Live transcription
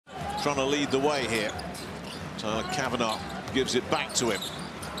trying to lead the way here. Tyler Kavanagh gives it back to him.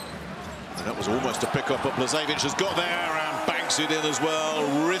 And that was almost a pick-up, but Blažević has got there and banks it in as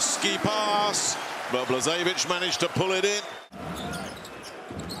well. Risky pass, but Blažević managed to pull it in.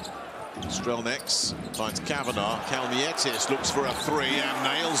 Strelnieks finds Kavanagh. Kalnietis looks for a three and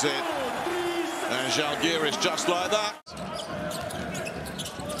nails it. And Zalgiris just like that.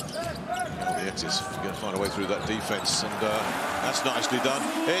 Kalnietis going to find a way through that defense, and that's nicely done.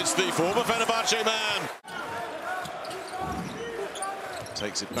 It's the former Fenerbahce man.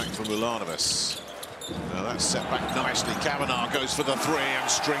 Takes it back from Ulanovic. Now that's set back nicely. Kavanagh goes for the three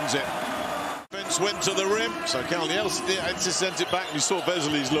and strings it. Defense went to the rim, so Kalnietis sent it back. We saw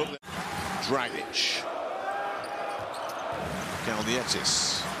Vesely's look. Dragic.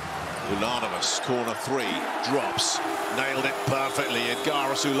 Kalnietis. Ulanovic, corner three, drops. Nailed it perfectly.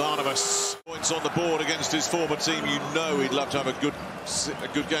 Edgaras Ulanovic. Points on the board against his former team. You know he'd love to have a good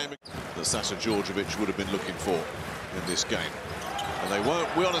game that Sasa Djordjevic would have been looking for in this game. And they won't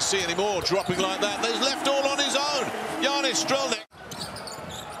want to see any more dropping like that. He's left all on his own. Janis Strelnieks.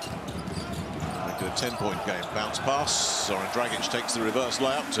 Making a 10-point game. Bounce pass. Zoran Dragic takes the reverse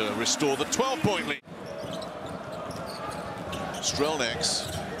layup to restore the 12-point lead.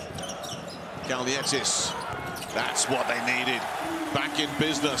 Strelnieks. Kalnietis. That's what they needed. Back in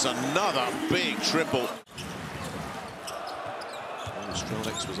business. Another big triple. Well,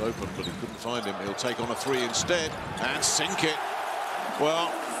 Strelnieks was open, but he couldn't find him. He'll take on a three instead and sink it.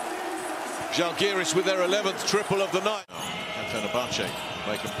 Well, Zalgiris with their 11th triple of the night. And Fenerbahce,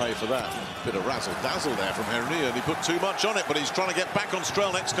 they can pay for that. Bit of razzle-dazzle there from Henry, and he put too much on it, but he's trying to get back on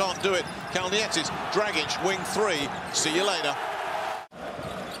Strelnieks, can't do it. Kalnietis, Dragic, wing three. See you later.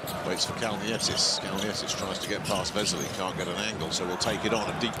 Waits for Kalnietis. Kalnietis tries to get past Vesely, can't get an angle, so we'll take it on.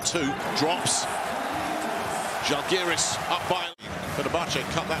 A deep two, drops. Zalgiris up by. Fenerbahce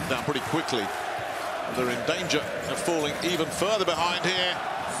cut that down pretty quickly. They're in danger of falling even further behind here,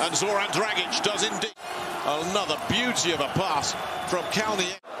 and Zoran Dragic does indeed. Another beauty of a pass from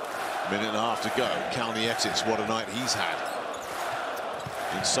Kalnietis. Minute and a half to go. Kalnietis, what a night he's had.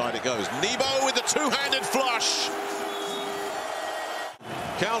 Inside it goes. Nebo with the two-handed flush.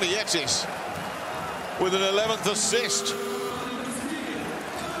 Kalnietis with an 11th assist.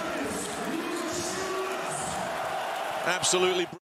 Absolutely.